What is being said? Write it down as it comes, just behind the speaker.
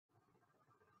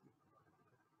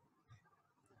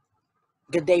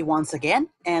Good day once again,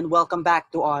 and welcome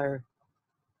back to our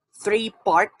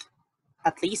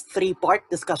at least three-part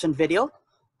discussion video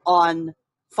on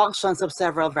functions of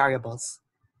several variables.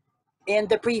 In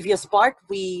the previous part,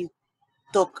 we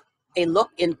took a look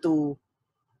into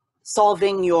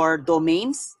solving your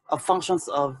domains of functions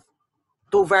of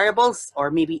two variables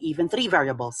or maybe even three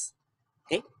variables.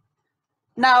 Okay.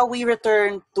 Now we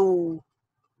return to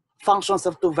functions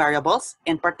of two variables,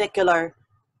 in particular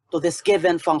to this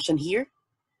given function here,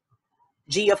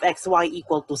 g of xy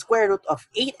equal to square root of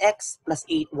 8x plus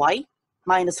 8y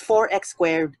minus 4x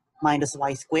squared minus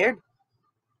y squared.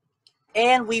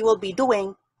 And we will be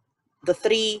doing the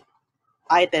three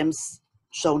items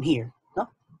shown here. No?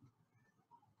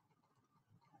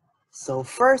 So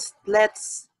first,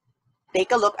 let's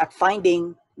take a look at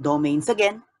finding domains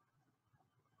again.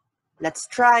 Let's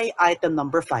try item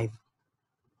number 5.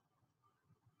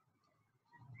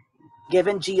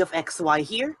 Given g of xy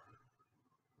here,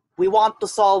 we want to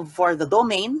solve for the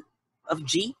domain of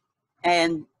g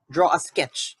and draw a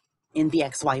sketch in the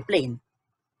xy plane.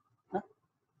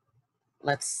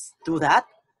 Let's do that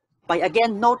by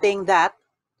again noting that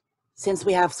since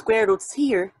we have square roots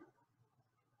here,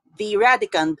 the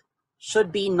radicand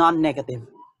should be non-negative.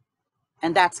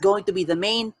 And that's going to be the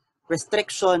main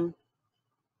restriction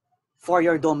for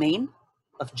your domain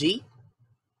of g.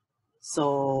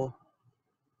 So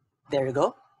there you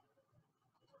go.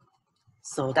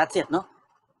 So that's it, no?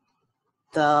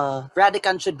 The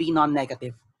radicand should be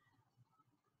non-negative.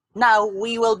 Now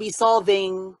we will be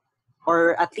solving,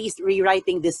 or at least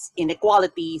rewriting, this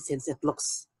inequality since it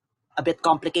looks a bit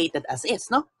complicated as is,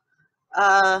 no?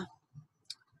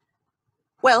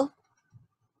 Well,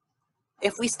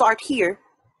 if we start here,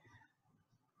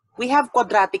 we have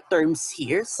quadratic terms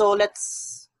here, so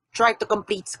let's try to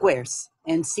complete squares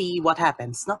and see what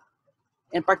happens, no?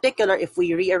 In particular, if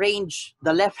we rearrange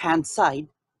the left-hand side,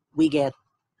 we get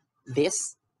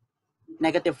this,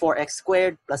 negative 4x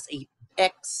squared plus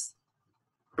 8x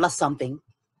plus something,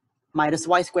 minus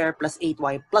y squared plus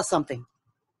 8y plus something.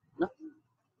 No?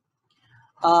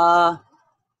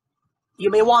 You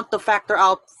may want to factor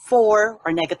out 4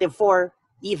 or negative 4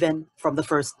 even from the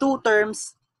first two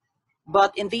terms,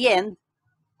 but in the end,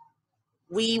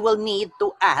 we will need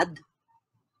to add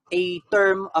a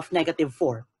term of negative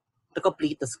 4 to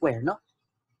complete the square, no?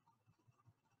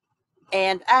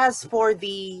 And as for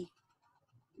the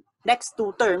next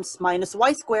two terms, minus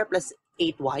y squared plus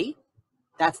 8y,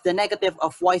 that's the negative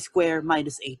of y squared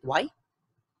minus 8y,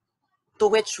 to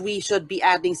which we should be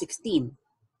adding 16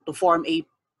 to form a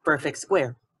perfect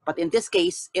square. But in this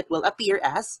case, it will appear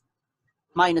as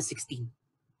minus 16.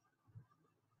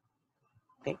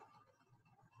 Okay.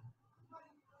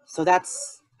 So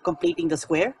that's completing the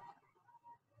square,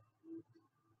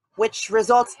 which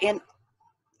results in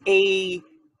a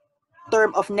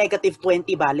term of negative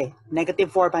 20 bale,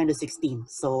 negative 4 minus 16.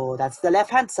 So that's the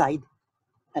left-hand side.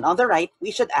 And on the right,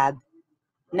 we should add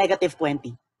negative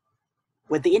 20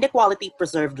 with the inequality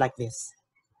preserved like this.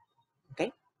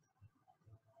 Okay?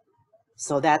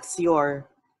 So that's your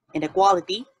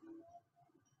inequality.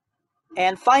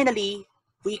 And finally,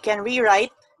 we can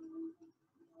rewrite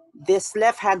this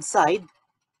left-hand side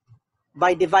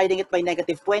by dividing it by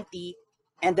negative 20,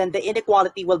 and then the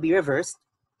inequality will be reversed.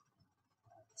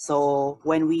 So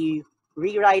when we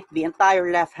rewrite the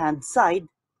entire left-hand side,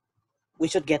 we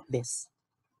should get this.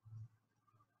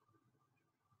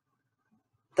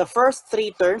 The first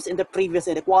three terms in the previous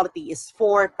inequality is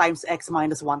 4 times x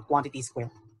minus 1 quantity squared.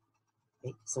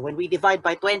 Okay, so when we divide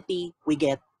by 20, we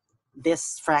get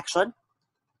this fraction,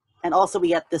 and also we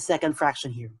get the second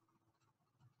fraction here.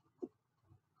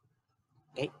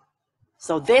 Okay,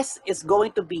 so this is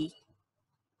going to be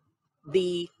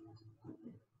the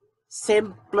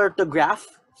simpler to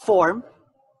graph form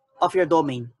of your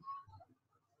domain.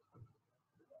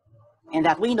 And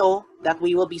that we know that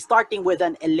we will be starting with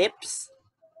an ellipse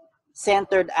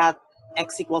centered at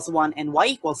x equals 1 and y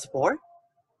equals 4,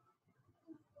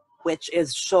 which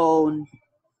is shown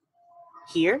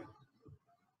here.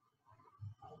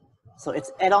 So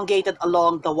it's elongated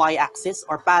along the y-axis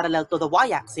or parallel to the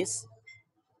y-axis.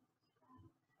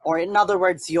 Or in other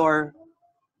words, your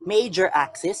major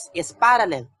axis is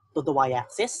parallel to the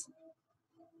y-axis.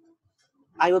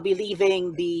 I will be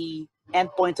leaving the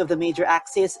endpoints of the major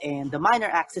axis and the minor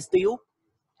axis to you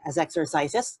as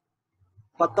exercises.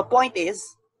 But the point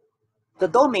is, the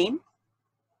domain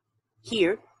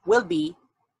here will be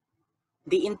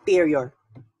the interior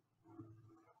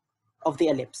of the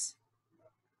ellipse,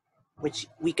 which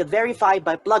we could verify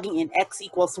by plugging in x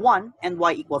equals 1 and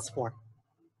y equals 4,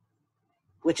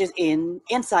 which is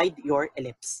inside your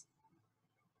ellipse.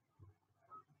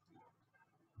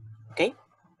 Okay,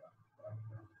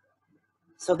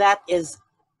 So that is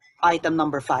item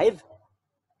number 5.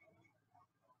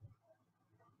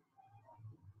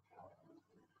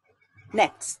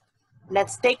 Next,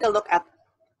 let's take a look at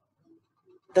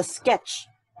the sketch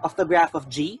of the graph of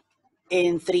G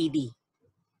in 3D.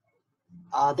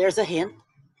 There's a hint.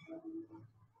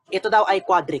 Ito daw ay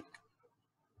quadric.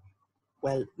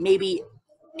 Well, maybe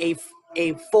a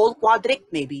full quadric,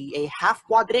 maybe a half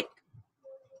quadric.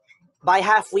 By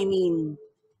half, we mean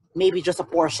maybe just a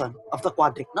portion of the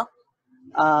quadric, no?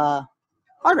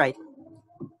 All right.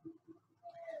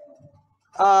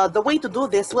 The way to do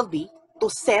this will be to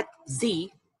set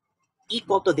Z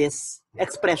equal to this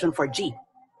expression for G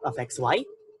of xy.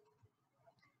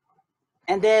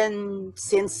 And then,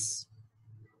 since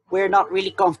we're not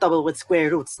really comfortable with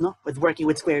square roots, no? With working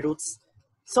with square roots,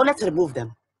 so let's remove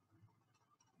them.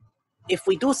 If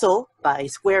we do so by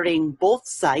squaring both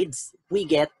sides, we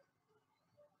get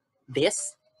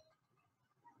this.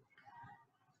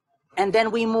 And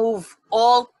then we move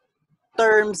all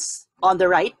terms on the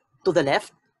right to the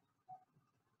left.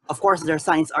 Of course, their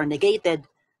signs are negated.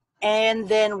 And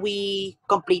then we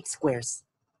complete squares.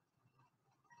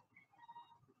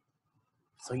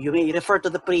 So you may refer to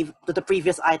the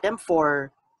previous item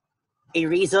for a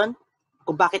reason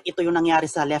kung bakit ito yung nangyari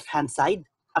sa left-hand side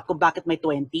at kung bakit may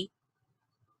 20.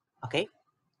 Okay?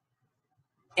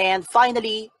 And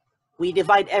finally, we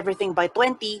divide everything by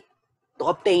 20 to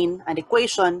obtain an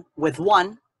equation with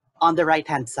 1 on the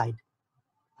right-hand side.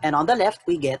 And on the left,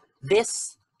 we get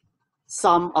this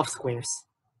sum of squares.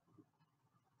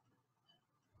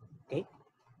 Okay?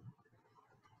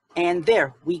 And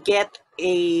there, we get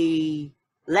a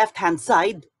left-hand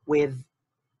side with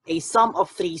a sum of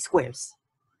 3 squares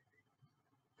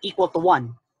equal to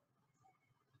 1.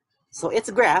 So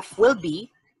its graph will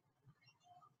be,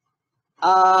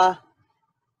 kung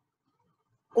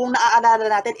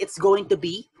naaalala natin, it's going to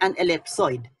be an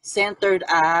ellipsoid centered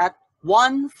at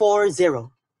 1, 4,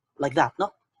 0. Like that,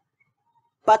 no?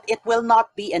 But it will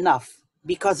not be enough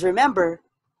because remember,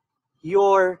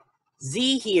 your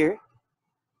Z here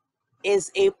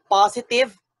is a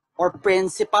positive or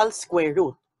principal square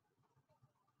root.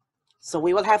 So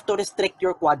we will have to restrict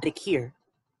your quadric here.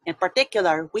 In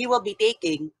particular, we will be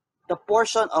taking the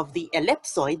portion of the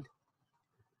ellipsoid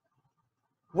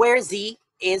where Z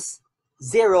is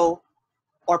 0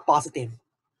 or positive.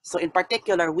 So in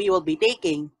particular, we will be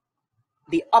taking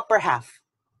the upper half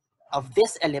of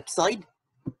this ellipsoid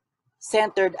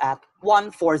centered at 1,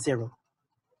 4, 0.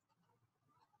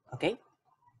 Okay?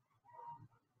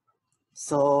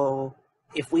 So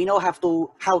if we know how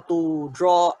to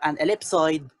draw an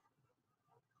ellipsoid,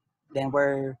 then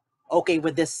we're okay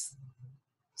with this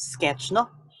sketch, no?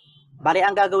 Bale,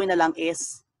 ang gagawin na lang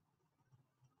is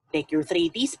take your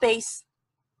 3D space,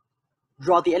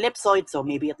 draw the ellipsoid, so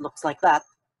maybe it looks like that,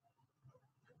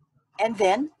 and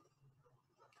then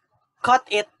cut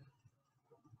it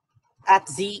at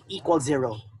Z equals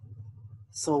 0.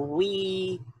 So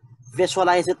we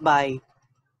visualize it by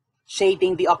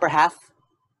shading the upper half.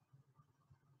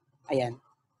 Ayan.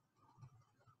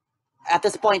 At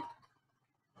this point,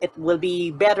 it will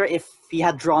be better if you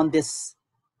had drawn this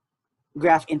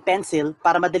graph in pencil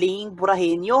para madaling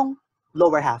burahin yung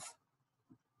lower half.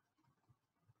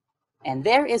 And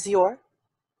there is your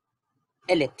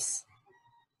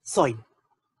ellipsoid.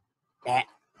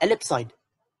 Ellipsoid.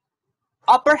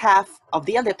 Upper half of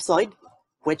the ellipsoid,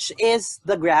 which is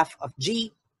the graph of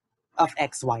G of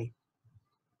xy.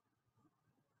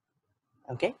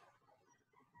 Okay?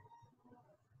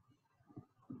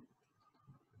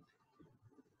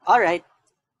 All right.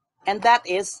 And that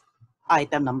is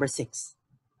item number 6.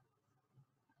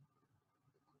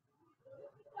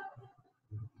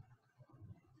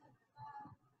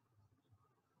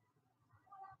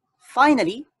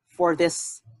 Finally, for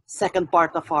this second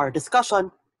part of our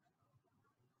discussion,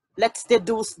 let's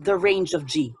deduce the range of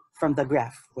G from the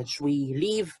graph, which we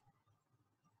leave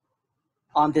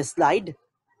on this slide.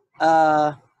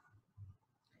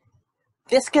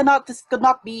 This could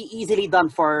not be easily done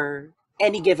for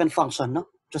any given function, no?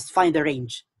 Just find the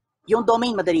range. Yung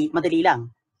domain, madali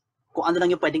lang. Kung ano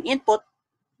lang yung pwedeng input,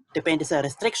 depende sa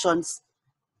restrictions.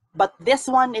 But this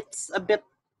one, it's a bit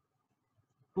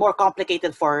more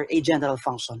complicated for a general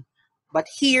function. But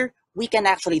here, we can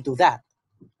actually do that.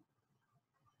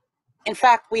 In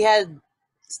fact, we had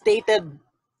stated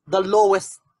the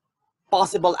lowest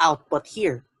possible output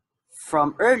here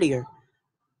from earlier.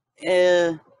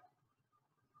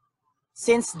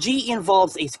 Since G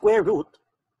involves a square root,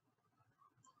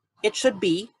 it should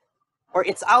be, or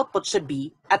its output should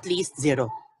be, at least 0.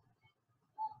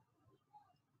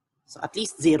 So at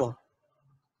least 0.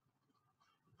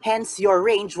 Hence, your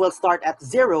range will start at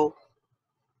 0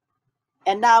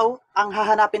 And now, ang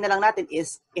hahanapin na lang natin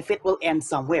is if it will end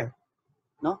somewhere.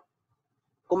 No?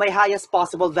 Kung may highest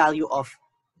possible value of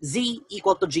z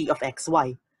equal to g of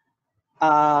xy.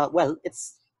 Well,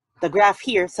 the graph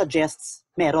here suggests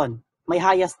meron. May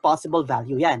highest possible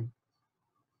value yan.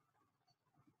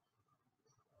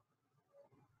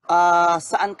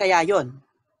 Saan kaya yun?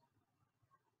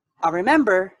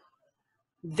 Remember,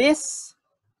 this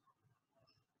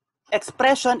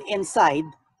expression inside,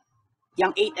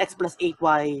 yung 8x plus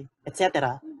 8y,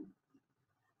 etc.,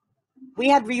 we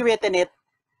had rewritten it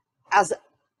as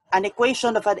an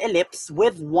equation of an ellipse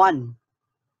with 1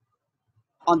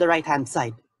 on the right-hand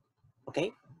side.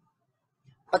 Okay?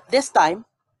 But this time,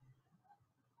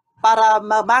 para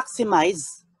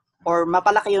ma-maximize or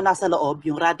mapalaki yung nasa loob,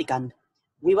 yung radicand,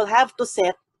 we will have to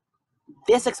set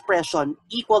this expression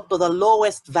equal to the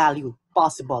lowest value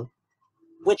possible,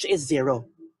 which is 0.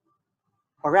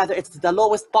 Or rather, it's the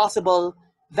lowest possible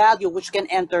value which can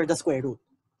enter the square root.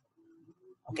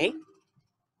 Okay?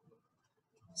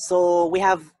 So we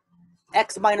have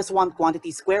x minus 1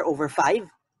 quantity square over 5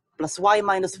 plus y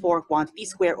minus 4 quantity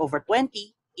square over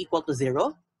 20 equal to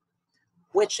 0,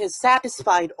 which is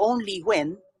satisfied only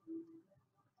when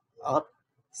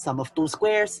sum of two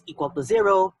squares equal to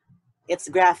 0, its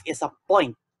graph is a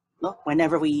point, no?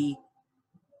 Whenever we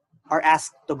are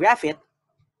asked to graph it.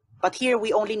 But here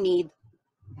we only need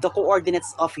the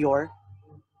coordinates of your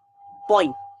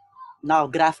point. Now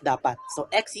graph dapat. So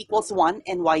x equals 1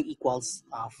 and y equals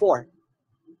 4.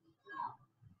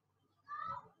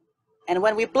 And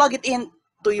when we plug it in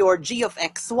to your g of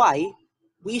xy,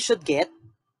 we should get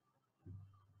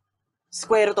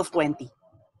square root of 20.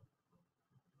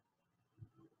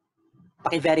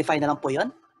 Paki-verify na lang po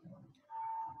yun.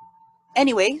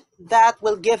 Anyway, that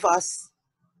will give us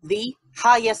the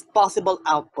highest possible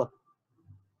output.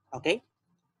 Okay?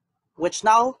 Which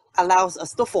now allows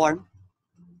us to form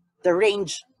the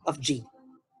range of g.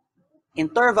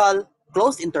 Interval,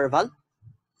 closed interval,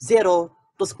 0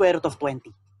 to square root of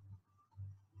 20.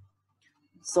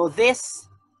 So this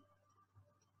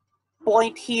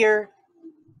point here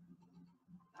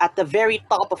at the very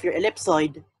top of your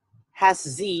ellipsoid has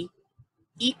z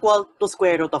equal to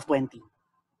square root of 20.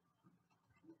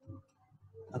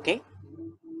 Okay?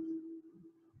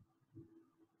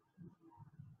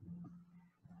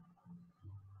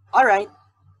 All right.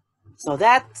 So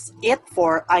that's it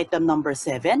for item number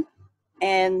 7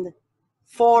 and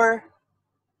for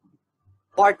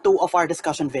part 2 of our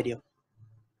discussion video.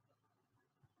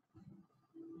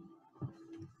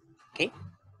 Okay.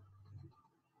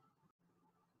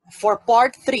 For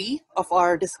part 3 of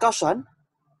our discussion,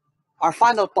 our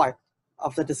final part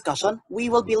of the discussion, we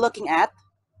will be looking at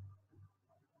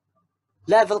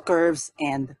level curves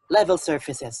and level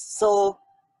surfaces. So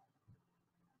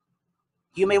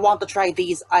you may want to try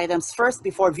these items first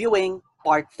before viewing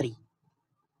part 3.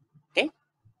 Okay?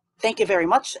 Thank you very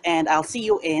much, and I'll see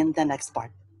you in the next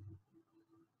part.